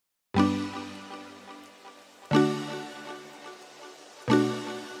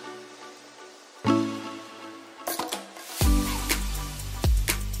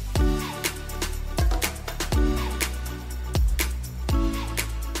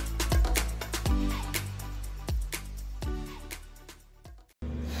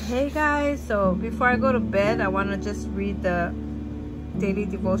Hey guys, so before I go to bed, I want to just read the daily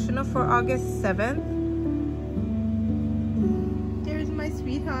devotional for August 7th. There's my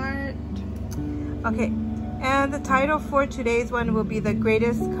sweetheart. Okay, and the title for today's one will be The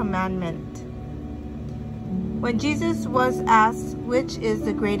Greatest Commandment. When Jesus was asked which is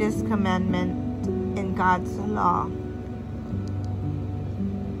the greatest commandment in God's law,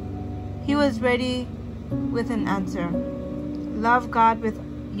 he was ready with an answer. Love God with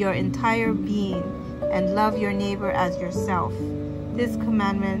your entire being and love your neighbor as yourself. This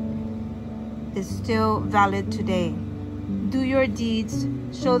commandment is still valid today. Do your deeds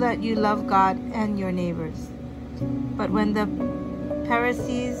show that you love God and your neighbors. But when the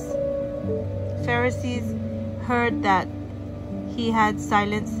Pharisees heard that he had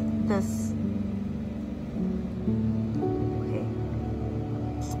silenced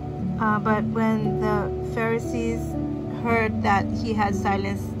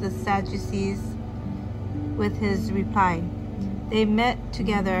the Sadducees with his reply, they met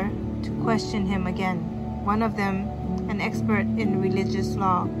together to question him again. One of them, an expert in religious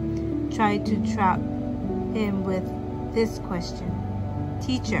law, tried to trap him with this question: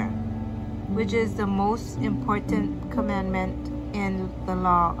 Teacher, which is the most important commandment in the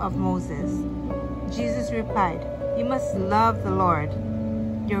law of Moses? Jesus replied, You must love the Lord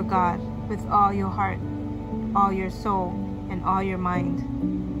your God with all your heart, all your soul, and all your mind.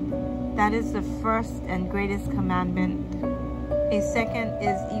 That is the first and greatest commandment. A second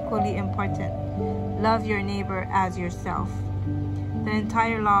is equally important. Love your neighbor as yourself. The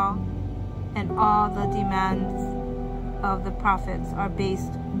entire law and all the demands of the prophets are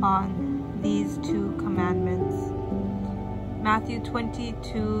based on these two commandments. Matthew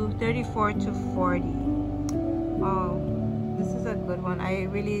 22:34-40. Oh, this is a good one. I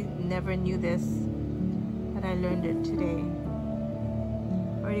really never knew this, but I learned it today.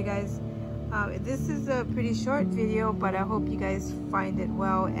 Alrighty guys, this is a pretty short video, but I hope you guys find it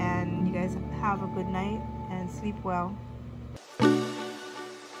well and you guys have a good night and sleep well.